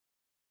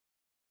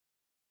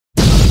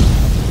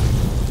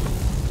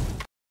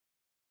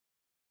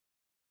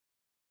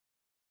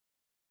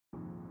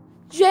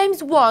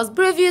James was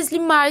previously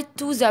married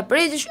to the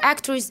British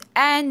actress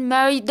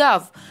Mary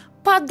Dove,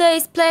 but they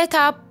split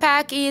up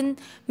back in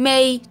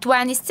May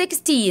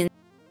 2016.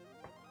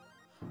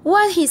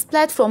 When he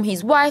split from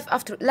his wife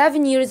after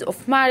 11 years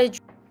of marriage,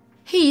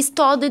 he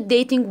started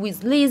dating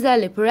with Lisa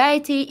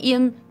Liberati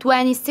in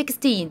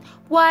 2016,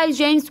 while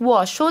James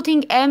was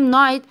shooting M.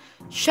 Night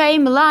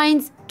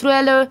Shyamalan's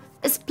thriller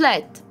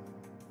Split.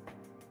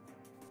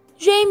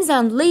 James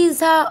and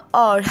Lisa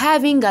are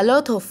having a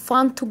lot of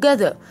fun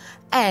together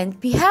and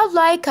behave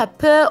like a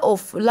pair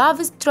of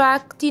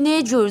love-struck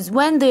teenagers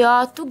when they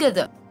are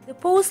together. They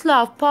both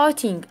love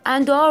partying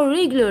and are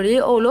regularly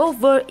all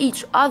over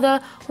each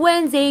other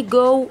when they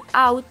go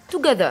out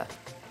together.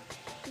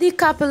 The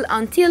couple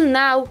until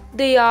now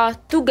they are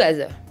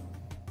together.